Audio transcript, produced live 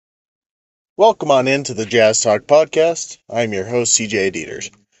Welcome on into the Jazz Talk Podcast. I'm your host, CJ Dieters.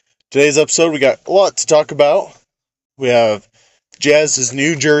 Today's episode, we got a lot to talk about. We have Jazz's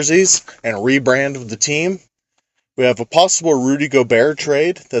new jerseys and a rebrand of the team. We have a possible Rudy Gobert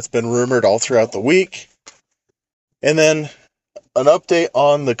trade that's been rumored all throughout the week. And then an update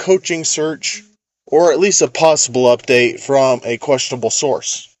on the coaching search, or at least a possible update from a questionable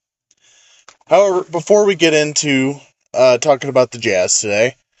source. However, before we get into talking about the Jazz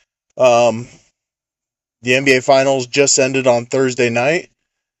today, the NBA Finals just ended on Thursday night.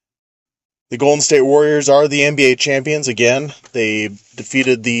 The Golden State Warriors are the NBA champions again. They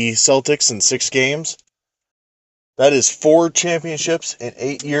defeated the Celtics in 6 games. That is 4 championships in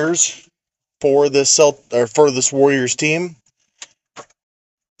 8 years for this Warriors team.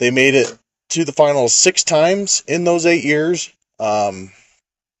 They made it to the finals 6 times in those 8 years. It's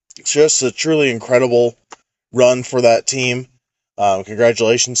just a truly incredible run for that team.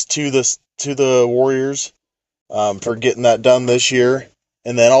 Congratulations to the Warriors for getting that done this year.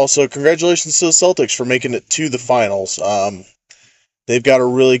 And then also congratulations to the Celtics for making it to the finals. They've got a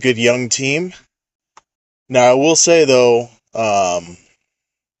really good young team. Now, I will say, though,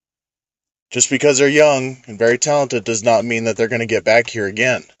 just because they're young and very talented does not mean that they're going to get back here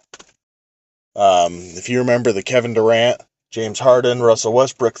again. If you remember the Kevin Durant, James Harden, Russell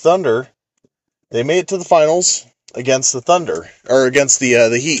Westbrook Thunder, they made it to the finals against the Thunder, or against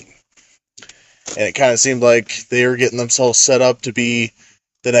the Heat. And it kind of seemed like they were getting themselves set up to be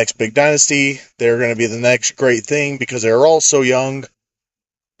the next big dynasty. They were going to be the next great thing because they were all so young.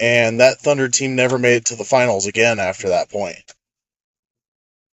 And that Thunder team never made it to the finals again after that point.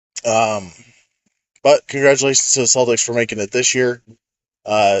 But congratulations to the Celtics for making it this year.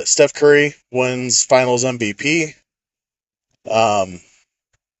 Steph Curry wins Finals MVP.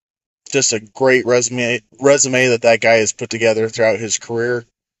 Just a great resume that guy has put together throughout his career.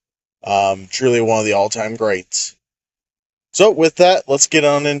 Truly one of the all-time greats. So with that, let's get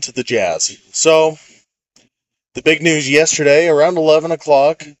on into the Jazz. So, the big news yesterday, around 11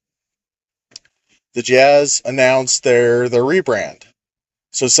 o'clock, the Jazz announced their rebrand.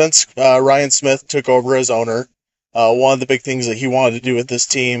 So since Ryan Smith took over as owner, one of the big things that he wanted to do with this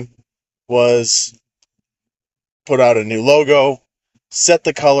team was put out a new logo, set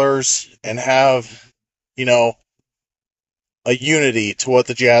the colors, and have, a unity to what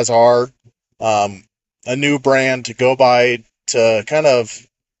the Jazz are. A new brand to go by to kind of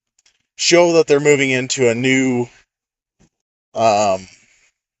show that they're moving into a new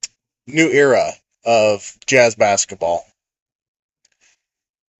era of Jazz basketball,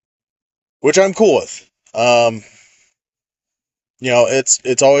 which I'm cool with.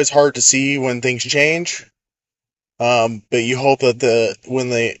 It's always hard to see when things change, but you hope that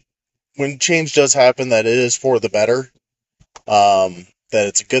when change does happen, that it is for the better, that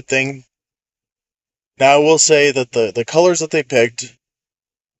it's a good thing. Now, I will say that the colors that they picked,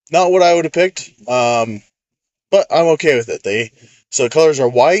 not what I would have picked, but I'm okay with it. So the colors are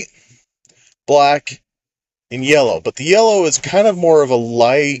white, black, and yellow. But the yellow is kind of more of a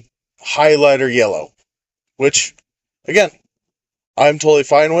light highlighter yellow, which, again, I'm totally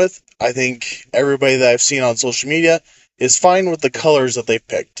fine with. I think everybody that I've seen on social media is fine with the colors that they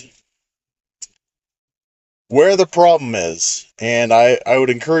picked. Where the problem is, and I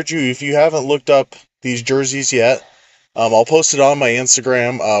would encourage you, if you haven't looked up these jerseys yet, I'll post it on my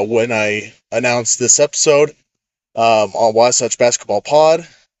Instagram when I announce this episode on Wasatch Basketball Pod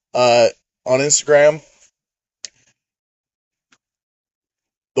on Instagram.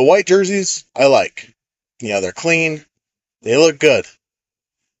 The white jerseys, I like. They're clean. They look good.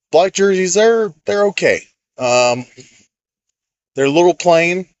 Black jerseys, they're okay. They're a little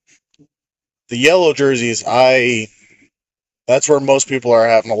plain. The yellow jerseys, that's where most people are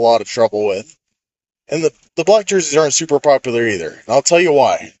having a lot of trouble with. And the black jerseys aren't super popular either. And I'll tell you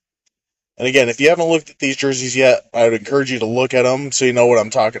why. And again, if you haven't looked at these jerseys yet, I would encourage you to look at them so you know what I'm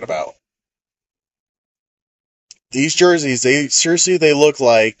talking about. These jerseys, they look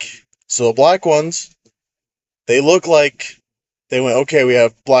like, so the black ones, they look like they went, okay, we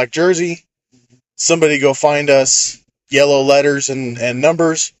have black jersey, somebody go find us yellow letters and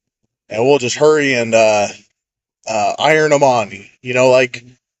numbers, and we'll just hurry and iron them on.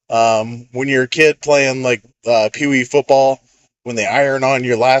 When you're a kid playing like Pee-wee football, when they iron on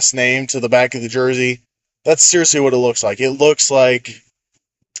your last name to the back of the jersey, that's seriously what it looks like. It looks like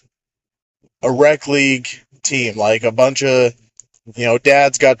a rec league team, like a bunch of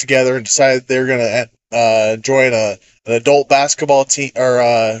dads got together and decided they're going to join an adult basketball team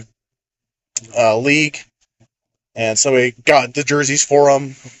or league, and somebody got the jerseys for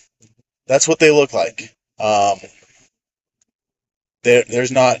them. That's what they look like.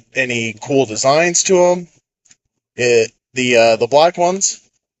 There's not any cool designs to them. The black ones,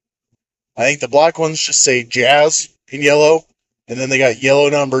 I think the black ones just say Jazz in yellow, and then they got yellow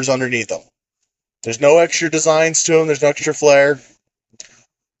numbers underneath them. There's no extra designs to them. There's no extra flair.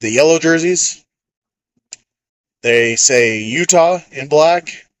 The yellow jerseys, they say Utah in black,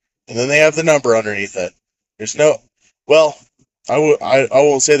 and then they have the number underneath it. There's no, well, I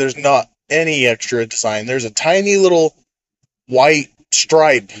won't say there's not any extra design. There's a tiny little white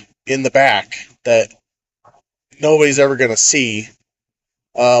stripe in the back that nobody's ever going to see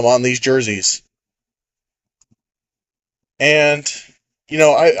on these jerseys. And,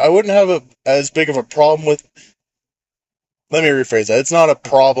 I wouldn't have as big of a problem with, let me rephrase that. It's not a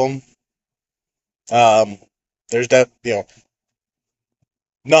problem. There's not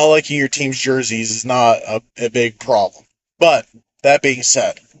liking your team's jerseys is not a big problem. But, that being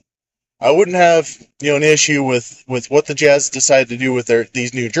said, I wouldn't have, an issue with what the Jazz decided to do with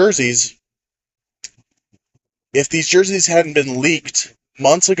these new jerseys if these jerseys hadn't been leaked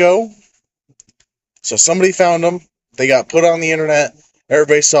months ago. So somebody found them, they got put on the internet,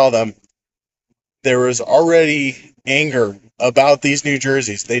 everybody saw them. There was already anger about these new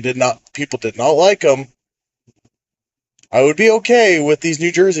jerseys. People did not like them. I would be okay with these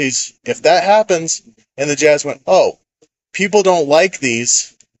new jerseys if that happens and the Jazz went, oh, people don't like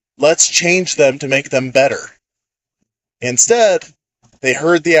these, let's change them to make them better. Instead, they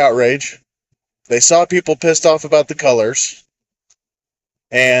heard the outrage, they saw people pissed off about the colors,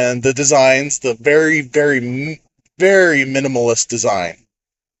 and the designs, the very, very, very minimalist design.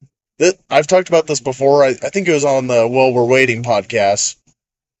 I've talked about this before, I think it was on the While We're Waiting podcast,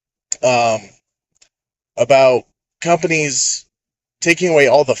 about companies taking away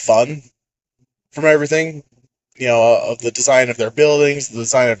all the fun from everything, of the design of their buildings, the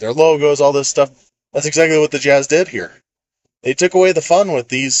design of their logos, all this stuff. That's exactly what the Jazz did here. They took away the fun with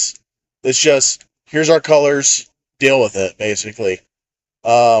these. It's just, here's our colors, deal with it, basically.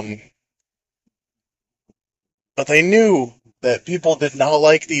 But they knew that people did not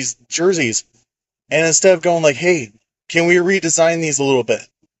like these jerseys. And instead of going like, hey, can we redesign these a little bit?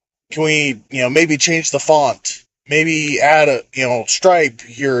 Can we, maybe change the font? Maybe add a, stripe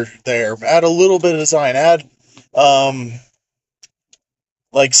here, there. Add a little bit of design. Add,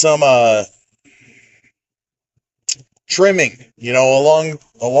 like some, trimming, along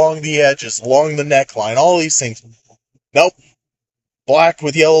the edges, along the neckline, all these things. Nope. Black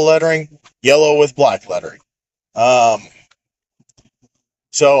with yellow lettering, yellow with black lettering.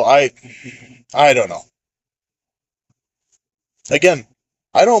 So I don't know. Again,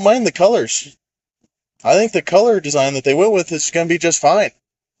 I don't mind the colors. I think the color design that they went with is going to be just fine.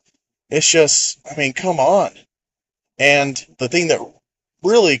 It's just, come on. And the thing that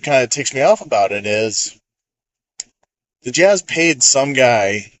really kind of ticks me off about it is the Jazz paid some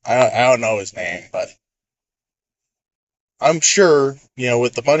guy, I don't know his name, but I'm sure,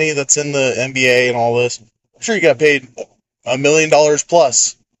 with the money that's in the NBA and all this, I'm sure he got paid $1 million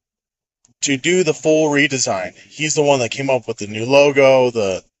plus to do the full redesign. He's the one that came up with the new logo,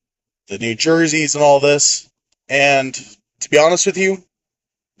 the new jerseys and all this. And to be honest with you,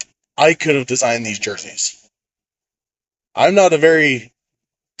 I could have designed these jerseys. I'm not a very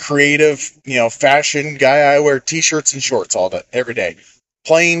creative, fashion guy. I wear t-shirts and shorts every day.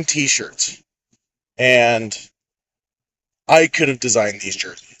 Plain t-shirts. And I could have designed these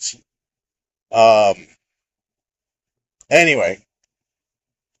jerseys. Anyway,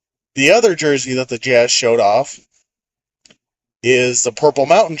 the other jersey that the Jazz showed off is the Purple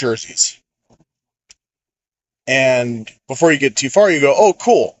Mountain jerseys. And before you get too far, you go, oh,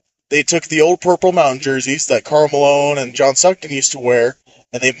 cool. They took the old Purple Mountain jerseys that Karl Malone and John Stockton used to wear,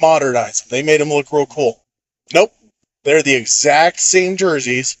 and they modernized them. They made them look real cool. Nope. They're the exact same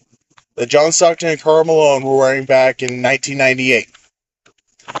jerseys that John Stockton and Karl Malone were wearing back in 1998.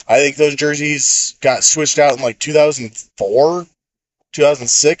 I think those jerseys got switched out in like 2004,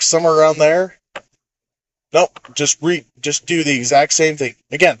 2006, somewhere around there. Nope, just do the exact same thing.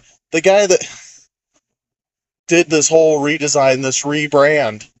 Again, the guy that did this whole redesign, this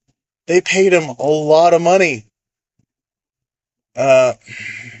rebrand, they paid him a lot of money.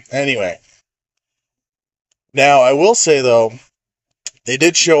 Anyway. Now, I will say, though, they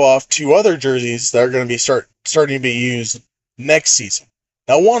did show off 2 other jerseys that are going to be starting to be used next season.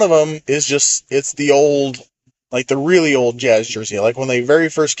 Now, one of them is it's the old, like the really old Jazz jersey, like when they very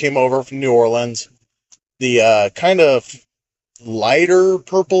first came over from New Orleans. The kind of lighter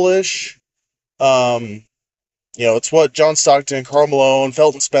purplish, it's what John Stockton, Karl Malone,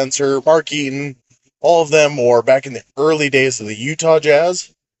 Felton Spencer, Mark Eaton, all of them wore back in the early days of the Utah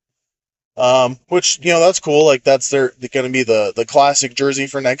Jazz. Which, that's cool. Like, they're going to be the classic jersey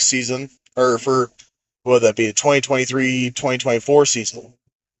for next season, or for, what would that be, the 2023-2024 season.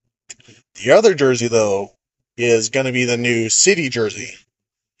 The other jersey, though, is going to be the new city jersey.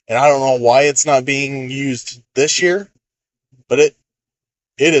 And I don't know why it's not being used this year, but it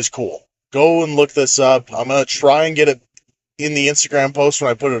is cool. Go and look this up. I'm going to try and get it in the Instagram post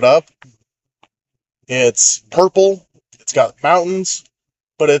when I put it up. It's purple. It's got mountains,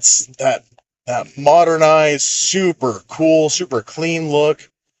 but it's that modernized, super cool, super clean look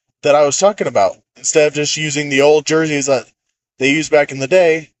that I was talking about. Instead of just using the old jerseys that they used back in the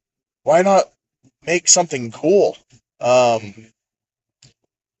day, why not make something cool?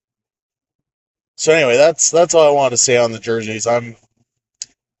 So anyway, that's all I wanted to say on the jerseys. I'm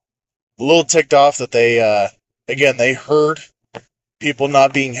a little ticked off that they heard people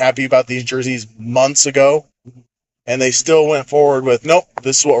not being happy about these jerseys months ago, and they still went forward with, nope,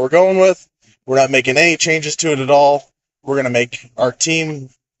 this is what we're going with. We're not making any changes to it at all. We're going to make our team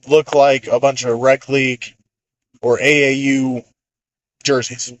look like a bunch of rec league or AAU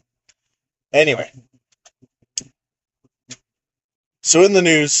jerseys. Anyway, so in the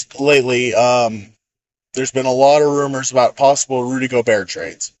news lately, there's been a lot of rumors about possible Rudy Gobert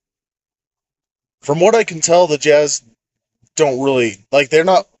trades. From what I can tell, the Jazz don't really, they're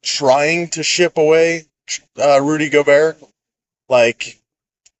not trying to ship away Rudy Gobert.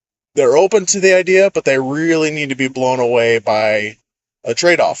 They're open to the idea, but they really need to be blown away by a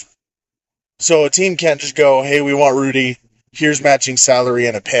trade-off. So a team can't just go, hey, we want Rudy, here's matching salary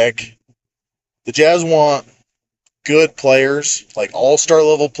and a pick. The Jazz want good players, like all-star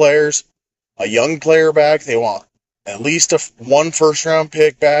level players, a young player back. They want at least one first-round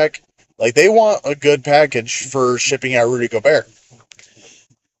pick back. They want a good package for shipping out Rudy Gobert.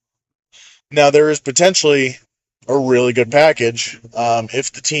 Now, there is potentially a really good package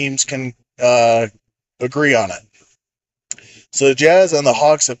if the teams can agree on it. So the Jazz and the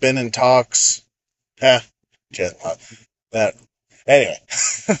Hawks have been in talks. Anyway,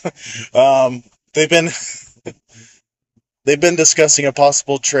 they've been discussing a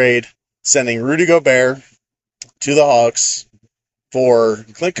possible trade, sending Rudy Gobert to the Hawks for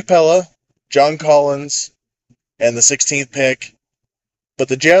Clint Capella, John Collins, and the 16th pick. But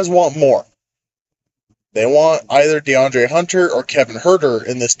the Jazz want more. They want either DeAndre Hunter or Kevin Huerter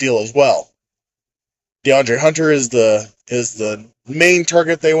in this deal as well. DeAndre Hunter is the main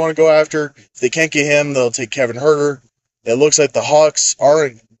target they want to go after. If they can't get him, they'll take Kevin Huerter. It looks like the Hawks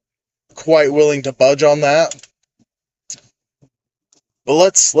aren't quite willing to budge on that. But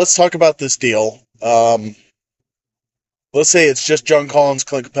let's talk about this deal. Let's say it's just John Collins,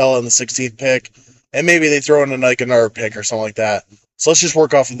 Clint Capella, and the 16th pick, and maybe they throw in another pick or something like that. So let's just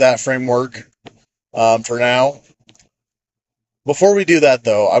work off of that framework for now. Before we do that,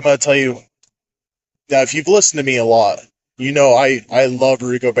 though, I'm going to tell you, now, if you've listened to me a lot, you know I love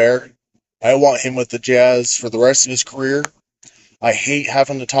Rudy Gobert. I want him with the Jazz for the rest of his career. I hate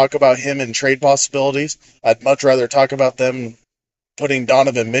having to talk about him in trade possibilities. I'd much rather talk about them putting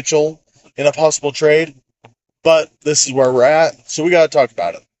Donovan Mitchell in a possible trade. But this is where we're at, so we got to talk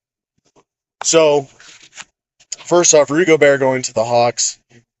about it. So, first off, Rudy Gobert going to the Hawks.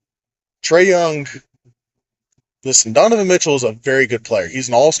 Trae Young, listen, Donovan Mitchell is a very good player. He's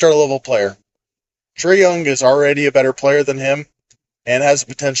an all-star level player. Trae Young is already a better player than him and has the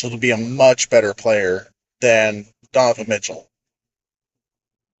potential to be a much better player than Donovan Mitchell.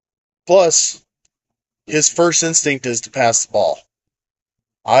 Plus, his first instinct is to pass the ball.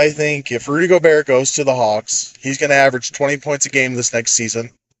 I think if Rudy Gobert goes to the Hawks, he's going to average 20 points a game this next season.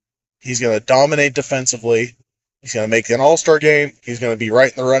 He's going to dominate defensively. He's going to make an all-star game. He's going to be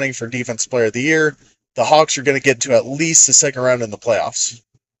right in the running for Defensive Player of the Year. The Hawks are going to get to at least the second round in the playoffs.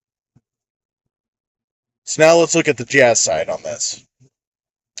 So now let's look at the Jazz side on this.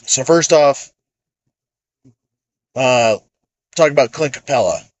 So first off, talk about Clint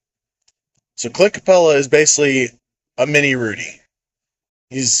Capella. So Clint Capella is basically a mini Rudy.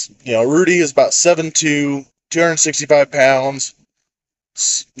 Rudy is about 7'2", 265 pounds.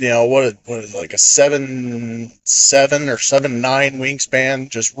 What is it, like a 7'7" or 7'9" wingspan,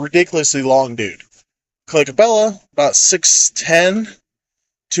 just ridiculously long dude. Clint Capella, about 6'10",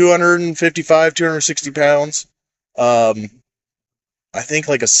 255, 260 pounds. I think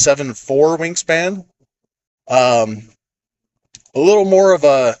like a 7'4" wingspan. A little more of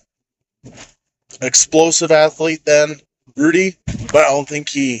a explosive athlete than Rudy, but I don't think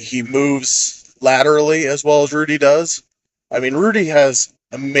he moves laterally as well as Rudy does. I mean, Rudy has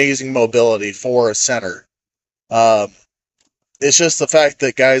amazing mobility for a center. It's just the fact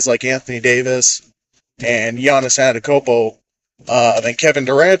that guys like Anthony Davis and Giannis Antetokounmpo than Kevin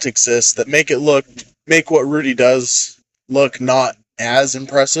Durant exists that make what Rudy does look not as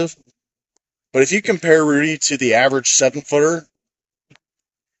impressive. But if you compare Rudy to the average 7-footer,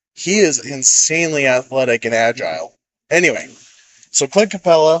 he is insanely athletic and agile. Anyway, so Clint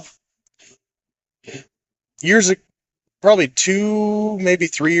Capella, years probably 2, maybe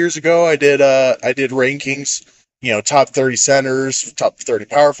 3 years ago, I did rankings, top 30 centers, top 30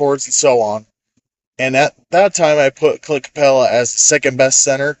 power forwards, and so on. And at that time, I put Clint Capella as the second best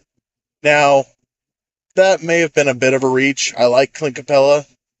center. Now, that may have been a bit of a reach. I like Clint Capella.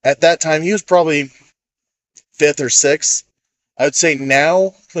 At that time, he was probably 5th or 6th. I would say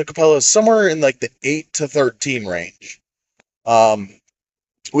now, Clint Capella is somewhere in like the 8 to 13 range.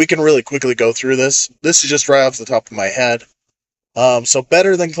 We can really quickly go through this. This is just right off the top of my head. So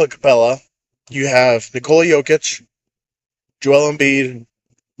better than Clint Capella, you have Nikola Jokic, Joel Embiid,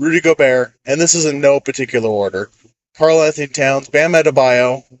 Rudy Gobert, and this is in no particular order. Karl-Anthony Towns, Bam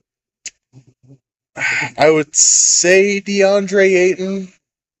Adebayo. I would say DeAndre Ayton.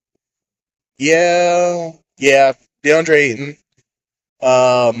 Yeah, DeAndre Ayton.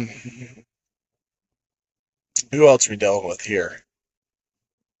 Who else are we dealing with here?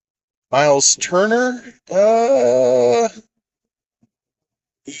 Miles Turner?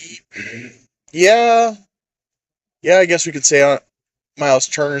 Yeah, I guess we could say Miles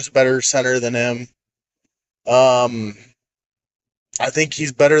Turner's a better center than him. I think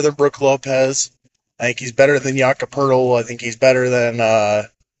he's better than Brook Lopez. I think he's better than Jakob Poeltl. I think he's better than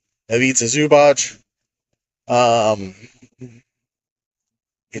Ivica Zubac.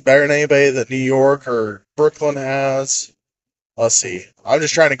 He's better than anybody that New York or Brooklyn has. Let's see. I'm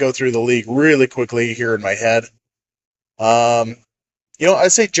just trying to go through the league really quickly here in my head. I'd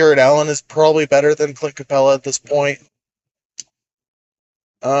say Jared Allen is probably better than Clint Capella at this point.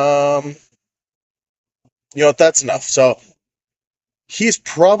 That's enough. So he's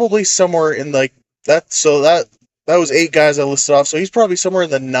probably somewhere in like that. So that was 8 guys I listed off. So he's probably somewhere in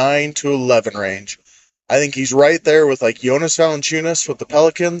the 9 to 11 range. I think he's right there with like Jonas Valanciunas with the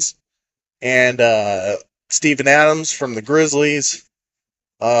Pelicans and Steven Adams from the Grizzlies,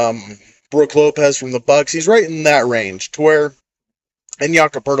 Brook Lopez from the Bucks. He's right in that range to where, and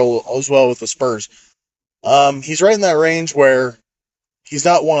Jakob Poeltl as well with the Spurs. He's right in that range where he's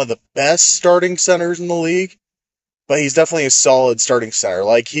not one of the best starting centers in the league, but he's definitely a solid starting center.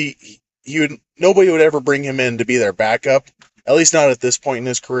 Like nobody would ever bring him in to be their backup, at least not at this point in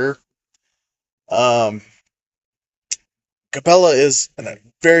his career. Capella is a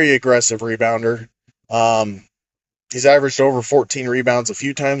very aggressive rebounder. He's averaged over 14 rebounds a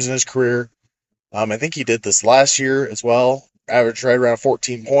few times in his career. I think he did this last year as well. Averaged right around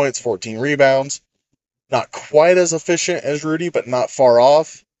 14 points, 14 rebounds. Not quite as efficient as Rudy, but not far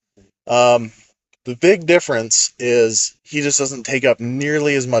off. The big difference is he just doesn't take up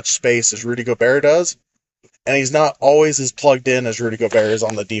nearly as much space as Rudy Gobert does, and he's not always as plugged in as Rudy Gobert is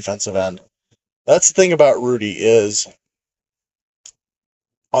on the defensive end. That's the thing about Rudy is,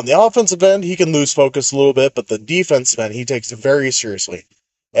 on the offensive end, he can lose focus a little bit, but the defensive end, he takes it very seriously.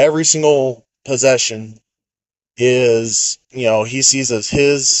 Every single possession is, he sees as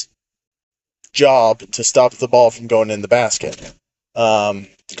his job to stop the ball from going in the basket.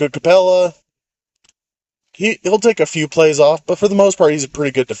 Good Capella, he'll take a few plays off, but for the most part, he's a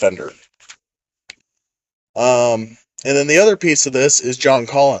pretty good defender. And then the other piece of this is John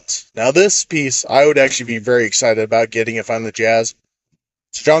Collins. Now, this piece I would actually be very excited about getting if I'm the Jazz.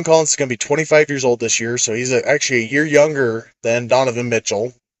 So John Collins is going to be 25 years old this year, so he's actually a year younger than Donovan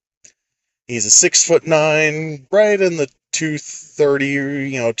Mitchell. He's a 6'9", right in the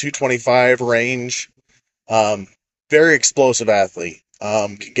 230, 225 range. Very explosive athlete.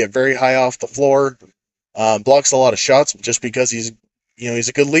 Can get very high off the floor. Blocks a lot of shots just because he's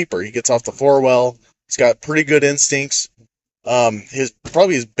a good leaper. He gets off the floor well. He's got pretty good instincts. His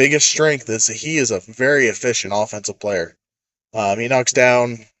biggest strength is that he is a very efficient offensive player. He knocks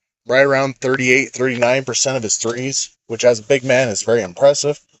down right around 38, 39% of his threes, which as a big man is very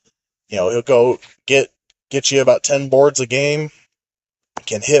impressive. He'll go get you about 10 boards a game.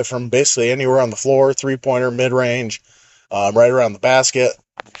 Can hit from basically anywhere on the floor, three-pointer, mid-range, right around the basket.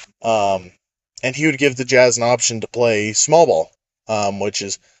 And he would give the Jazz an option to play small ball, which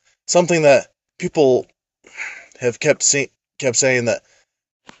is something that people have kept saying that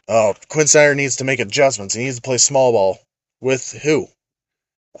Quinn Snyder needs to make adjustments. He needs to play small ball. With who?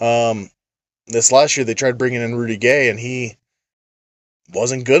 This last year they tried bringing in Rudy Gay, and he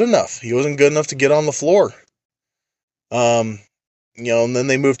wasn't good enough. He wasn't good enough to get on the floor. And then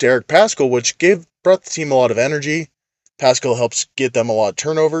they moved to Eric Paschall, which brought the team a lot of energy. Paschall helps get them a lot of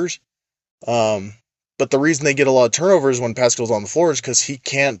turnovers. But but the reason they get a lot of turnovers when Pascal's on the floor is because he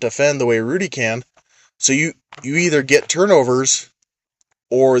can't defend the way Rudy can. So you either get turnovers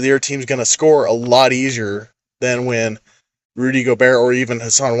or their team's going to score a lot easier than when Rudy Gobert or even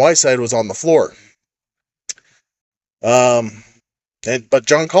Hassan Whiteside was on the floor. But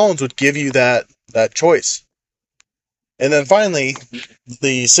John Collins would give you that choice. And then finally,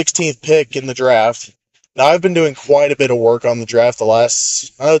 the 16th pick in the draft. Now, I've been doing quite a bit of work on the draft the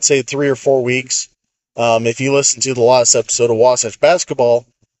last, I would say, 3 or 4 weeks. If you listen to the last episode of Wasatch Basketball,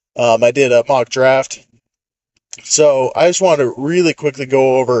 I did a mock draft. So I just wanted to really quickly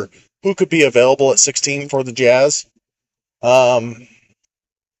go over who could be available at 16 for the Jazz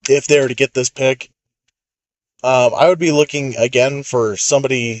if they were to get this pick. I would be looking again for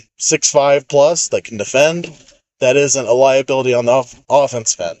somebody 6'5 plus that can defend, that isn't a liability on the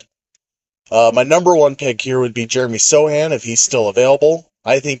offensive end. My number one pick here would be Jeremy Sohan if he's still available.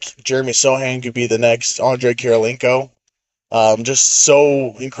 I think Jeremy Sohan could be the next Andre Kirilenko. Just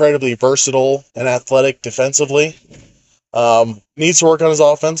so incredibly versatile and athletic defensively. Needs to work on his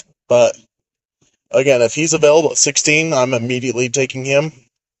offense, but again, if he's available at 16, I'm immediately taking him.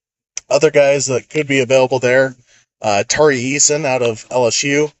 Other guys that could be available there, Tari Eason out of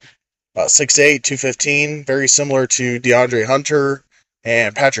LSU, 6'8", 215, very similar to DeAndre Hunter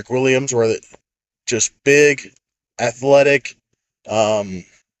and Patrick Williams, where just big, athletic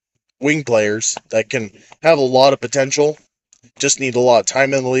wing players that can have a lot of potential. Just need a lot of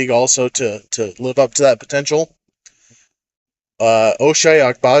time in the league also to live up to that potential.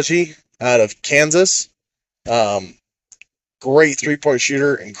 Ochai Agbaji out of Kansas. Great three-point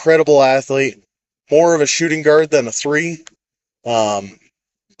shooter, incredible athlete, more of a shooting guard than a three,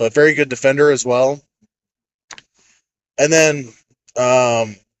 but very good defender as well. And then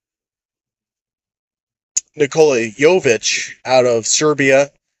Nikola Jovic out of Serbia,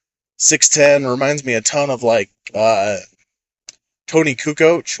 6'10", reminds me a ton of like Tony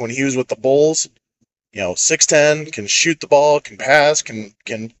Kukoc when he was with the Bulls. 6'10", can shoot the ball, can pass, can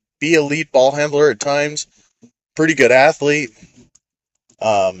be a lead ball handler at times. Pretty good athlete.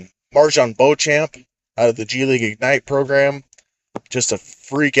 Marjon Beauchamp out of the G League Ignite program. Just a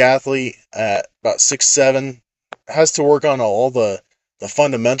freak athlete at about 6'7". Has to work on all the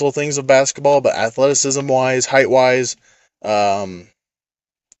fundamental things of basketball, but athleticism-wise, height-wise,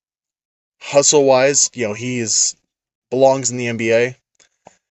 hustle-wise, he belongs in the NBA.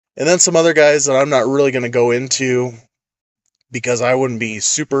 And then some other guys that I'm not really going to go into because I wouldn't be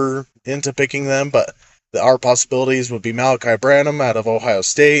super into picking them, but our possibilities would be Malachi Branham out of Ohio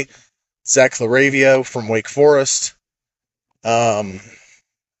State, Zach LaRavia from Wake Forest, Ousmane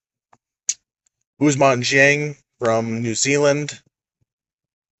Dieng from New Zealand,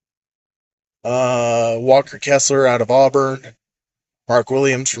 Walker Kessler out of Auburn, Mark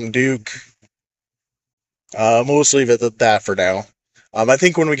Williams from Duke. We'll just leave it at that for now. I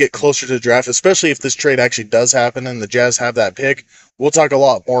think when we get closer to the draft, especially if this trade actually does happen and the Jazz have that pick, we'll talk a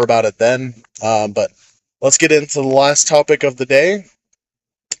lot more about it then. But let's get into the last topic of the day.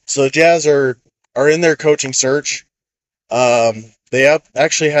 So the Jazz are in their coaching search. They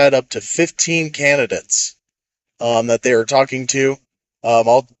actually had up to 15 candidates that they were talking to.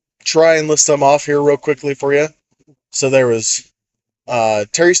 I'll try and list them off here real quickly for you. So there was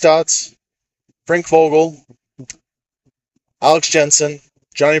Terry Stotts, Frank Vogel, Alex Jensen,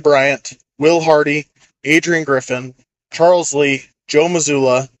 Johnny Bryant, Will Hardy, Adrian Griffin, Charles Lee, Joe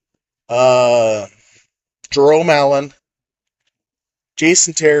Mazzulla, Jerome Allen,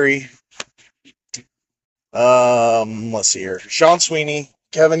 Jason Terry, let's see here, Sean Sweeney,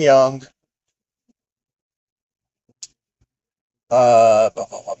 Kevin Young,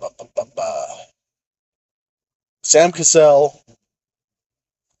 Sam Cassell,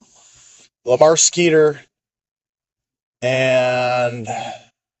 Lamar Skeeter, and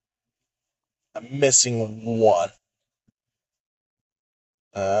I'm missing one.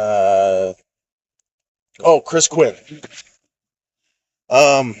 Chris Quinn.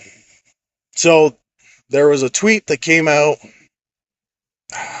 So there was a tweet that came out.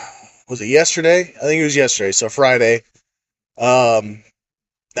 Was it yesterday? I think it was yesterday. So Friday. Now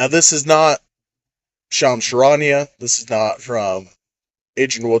this is not Shams Charania. This is not from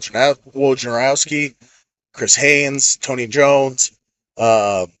Adrian Wojnarowski, Chris Haynes, Tony Jones,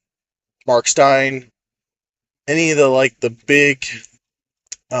 Mark Stein, any of the big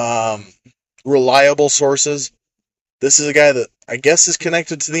reliable sources. This is a guy that I guess is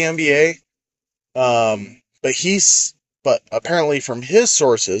connected to the NBA, but apparently from his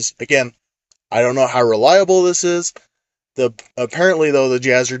sources, again, I don't know how reliable this is. Apparently though, the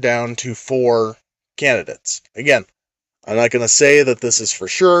Jazz are down to 4 candidates. Again, I'm not going to say that this is for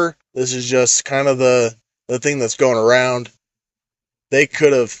sure. This is just kind of the thing that's going around. They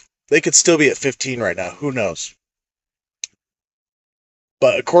could still be at 15 right now. Who knows?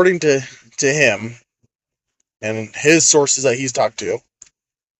 But according to him and his sources that he's talked to,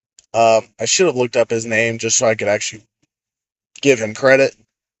 I should have looked up his name just so I could actually give him credit.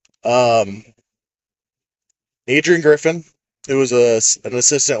 Adrian Griffin, who was an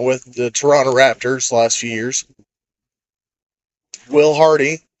assistant with the Toronto Raptors the last few years. Will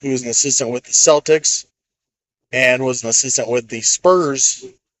Hardy, who was an assistant with the Celtics and was an assistant with the Spurs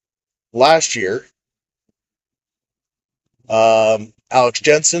last year. Alex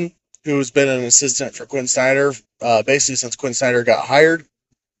Jensen, who's been an assistant for Quinn Snyder basically since Quinn Snyder got hired.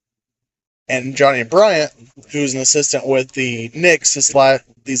 And Johnny Bryant, who's an assistant with the Knicks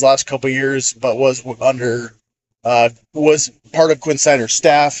these last couple years, but was part of Quinn Snyder's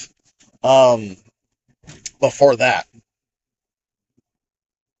staff before that.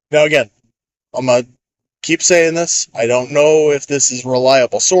 Now again, I'm going to keep saying this. I don't know if this is a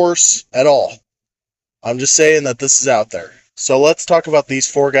reliable source at all. I'm just saying that this is out there. So let's talk about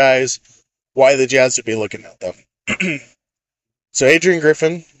these four guys, why the Jazz would be looking at them. So Adrian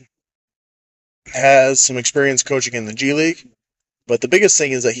Griffin has some experience coaching in the G League, but the biggest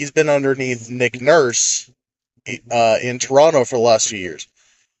thing is that he's been underneath Nick Nurse in Toronto for the last few years.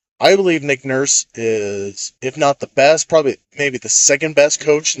 I believe Nick Nurse is, if not the best, probably maybe the second best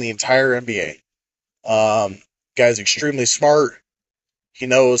coach in the entire NBA. Guy's extremely smart. He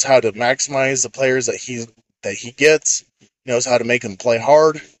knows how to maximize the players that he gets. He knows how to make them play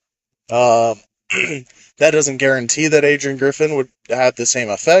hard. That doesn't guarantee that Adrian Griffin would have the same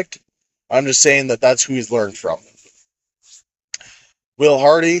effect. I'm just saying that that's who he's learned from. Will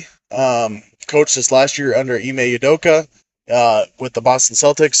Hardy coached this last year under Ime Udoka with the Boston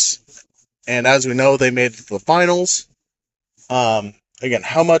Celtics, and as we know, they made it to the finals. Again,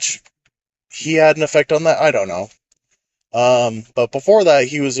 how much he had an effect on that, I don't know. But before that,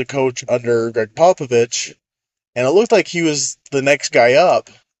 he was a coach under Greg Popovich, and it looked like he was the next guy up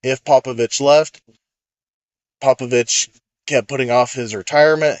if Popovich left. Popovich kept putting off his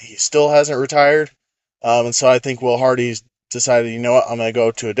retirement. He still hasn't retired. And so I think Will Hardy's decided, you know what, I'm going to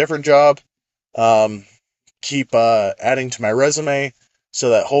go to a different job, keep adding to my resume so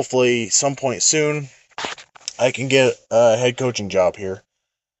that hopefully some point soon I can get a head coaching job here.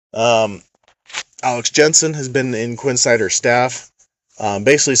 Alex Jensen has been in Quinn Snyder's staff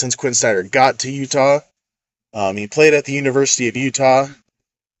basically since Quinn Snyder got to Utah. He played at the University of Utah.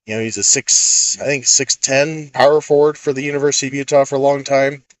 You know, he's a 6'10" power forward for the University of Utah for a long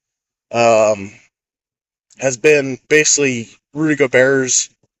time. Has been basically Rudy Gobert's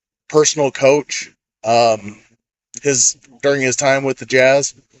personal coach during his time with the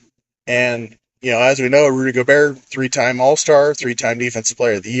Jazz. And, you know, as we know, Rudy Gobert, 3-time All-Star, 3-time Defensive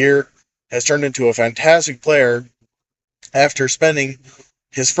Player of the Year, has turned into a fantastic player after spending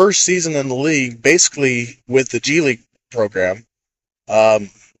his first season in the league basically with the G League program.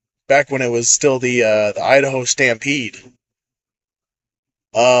 Back when it was still the Idaho Stampede.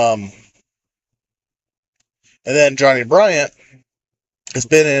 And then Johnny Bryant has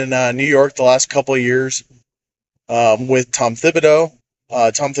been in New York the last couple of years with Tom Thibodeau.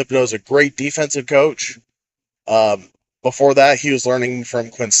 Tom Thibodeau is a great defensive coach. Before that, he was learning from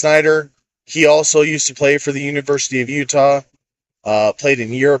Quinn Snyder. He also used to play for the University of Utah. Played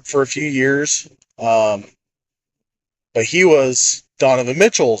in Europe for a few years. But he was Donovan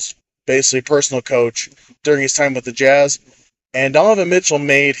Mitchell's basically personal coach during his time with the Jazz. And Donovan Mitchell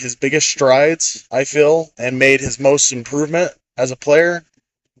made his biggest strides, I feel, and made his most improvement as a player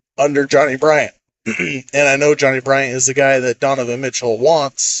under Johnny Bryant. And I know Johnny Bryant is the guy that Donovan Mitchell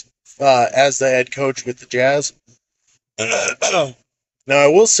wants as the head coach with the Jazz. Now, I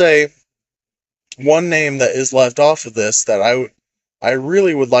will say one name that is left off of this that I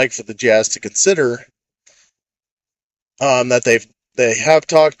really would like for the Jazz to consider that they have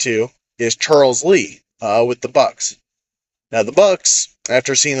talked to is Charles Lee with the Bucks. Now, the Bucks,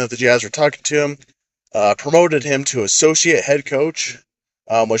 after seeing that the Jazz were talking to him, promoted him to associate head coach,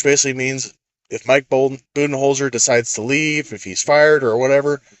 which basically means if Mike Budenholzer decides to leave, if he's fired or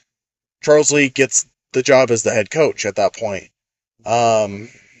whatever, Charles Lee gets the job as the head coach at that point. Now,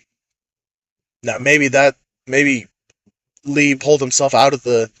 maybe Lee pulled himself out of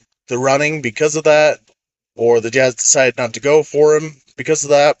the running because of that, or the Jazz decided not to go for him because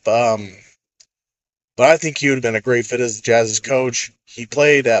of that. But I think he would have been a great fit as the Jazz's coach. He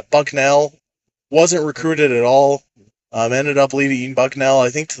played at Bucknell, wasn't recruited at all, ended up leading Bucknell, I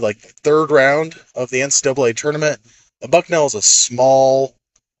think, to like the third round of the NCAA tournament. Bucknell is a small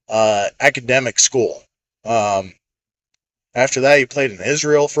academic school. After that, he played in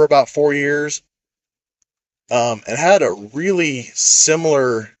Israel for about 4 years, and had a really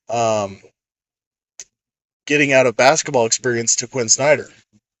similar getting out of basketball experience to Quinn Snyder.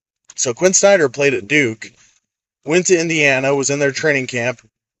 So Quinn Snyder played at Duke, went to Indiana, was in their training camp,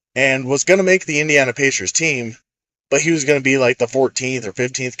 and was going to make the Indiana Pacers team, but he was going to be like the 14th or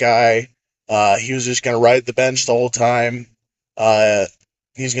 15th guy. He was just going to ride the bench the whole time.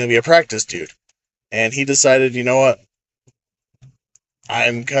 He was going to be a practice dude. And he decided, you know what?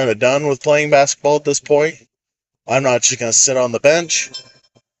 I'm kind of done with playing basketball at this point. I'm not just going to sit on the bench.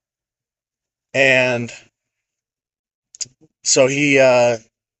 And so he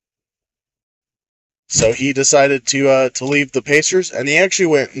decided to leave the Pacers, and he actually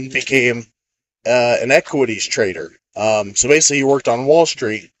went and became an equities trader. So basically, he worked on Wall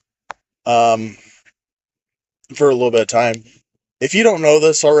Street for a little bit of time. If you don't know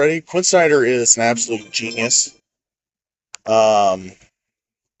this already, Quinn Snyder is an absolute genius. He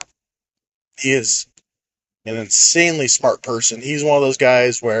is an insanely smart person. He's one of those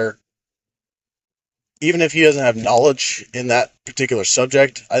guys where even if he doesn't have knowledge in that particular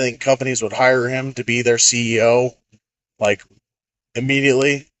subject, I think companies would hire him to be their CEO, like,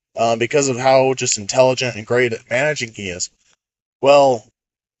 immediately, because of how just intelligent and great at managing he is. Well,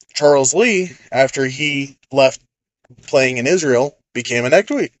 Charles Lee, after he left playing in Israel, became an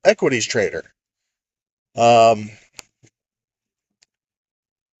equities trader. Now,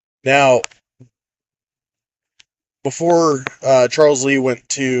 before Charles Lee went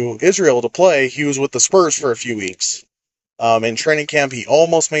to Israel to play, he was with the Spurs for a few weeks. In training camp, he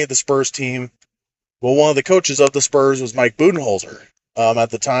almost made the Spurs team. Well, one of the coaches of the Spurs was Mike Budenholzer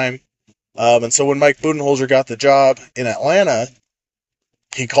at the time. And so when Mike Budenholzer got the job in Atlanta,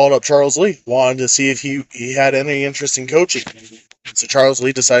 he called up Charles Lee, wanted to see if he had any interest in coaching. So Charles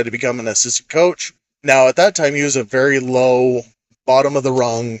Lee decided to become an assistant coach. Now, at that time, he was a very low, bottom of the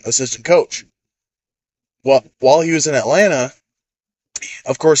rung assistant coach. Well, while he was in Atlanta,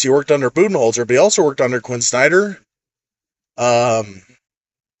 of course, he worked under Budenholzer, but he also worked under Quinn Snyder. I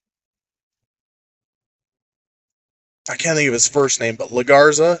can't think of his first name, but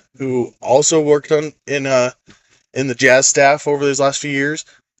Lagarza, who also worked in the Jazz staff over these last few years,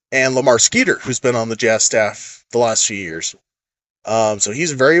 and Lamar Skeeter, who's been on the Jazz staff the last few years. So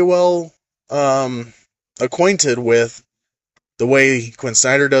he's very well acquainted with the way Quinn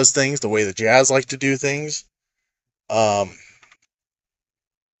Snyder does things, the way the Jazz like to do things. So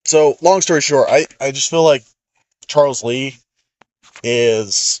long story short, I just feel like Charles Lee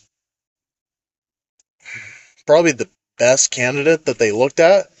is probably the best candidate that they looked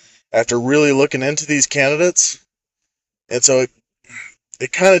at after really looking into these candidates. And so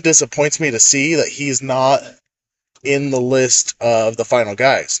it kind of disappoints me to see that he's not in the list of the final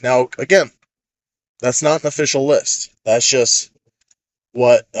guys. Now, again, that's not an official list. That's just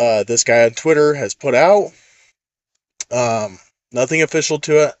what this guy on Twitter has put out. Nothing official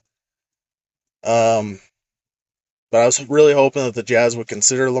to it. But I was really hoping that the Jazz would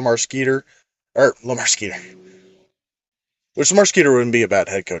consider Lamar Skeeter. Which Lamar Skeeter wouldn't be a bad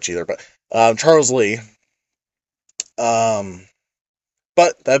head coach either, but Charles Lee.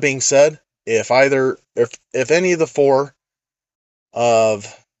 But that being said, if any of the four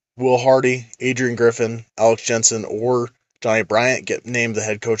of Will Hardy, Adrian Griffin, Alex Jensen, or Johnny Bryant get named the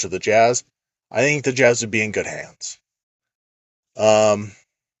head coach of the Jazz, I think the Jazz would be in good hands. So I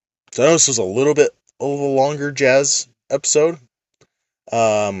know this was a little bit of a longer Jazz episode,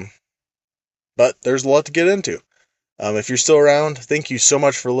 but there's a lot to get into. If you're still around, thank you so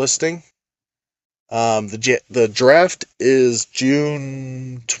much for listening. The draft is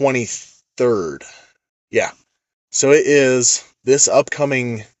June 23rd. Yeah. So it is this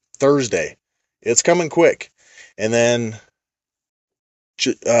upcoming Thursday. It's coming quick. And then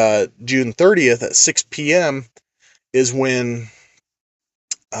June 30th at 6 p.m. is when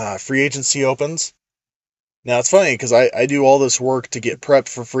free agency opens. Now, it's funny because I do all this work to get prepped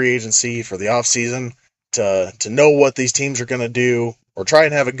for free agency for the off season, to know what these teams are going to do, or try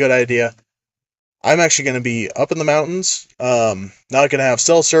and have a good idea. I'm actually going to be up in the mountains, not going to have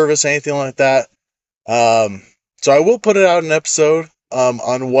cell service, anything like that. So I will put it out an episode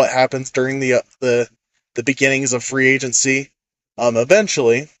on what happens during the beginnings of free agency.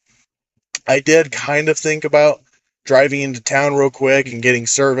 Eventually, I did kind of think about driving into town real quick and getting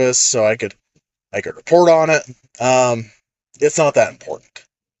service so I could report on it. It's not that important.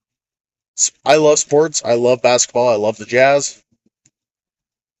 I love sports. I love basketball. I love the Jazz.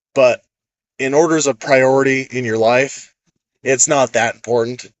 But in orders of priority in your life, it's not that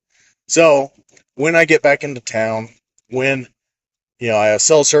important. So when I get back into town, when I have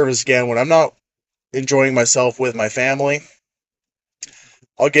cell service again, when I'm not enjoying myself with my family,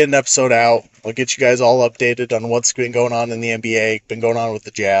 I'll get an episode out. I'll get you guys all updated on what's been going on in the NBA, been going on with the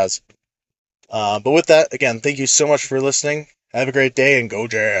Jazz. But with that, again, thank you so much for listening. Have a great day and go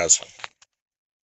Jazz.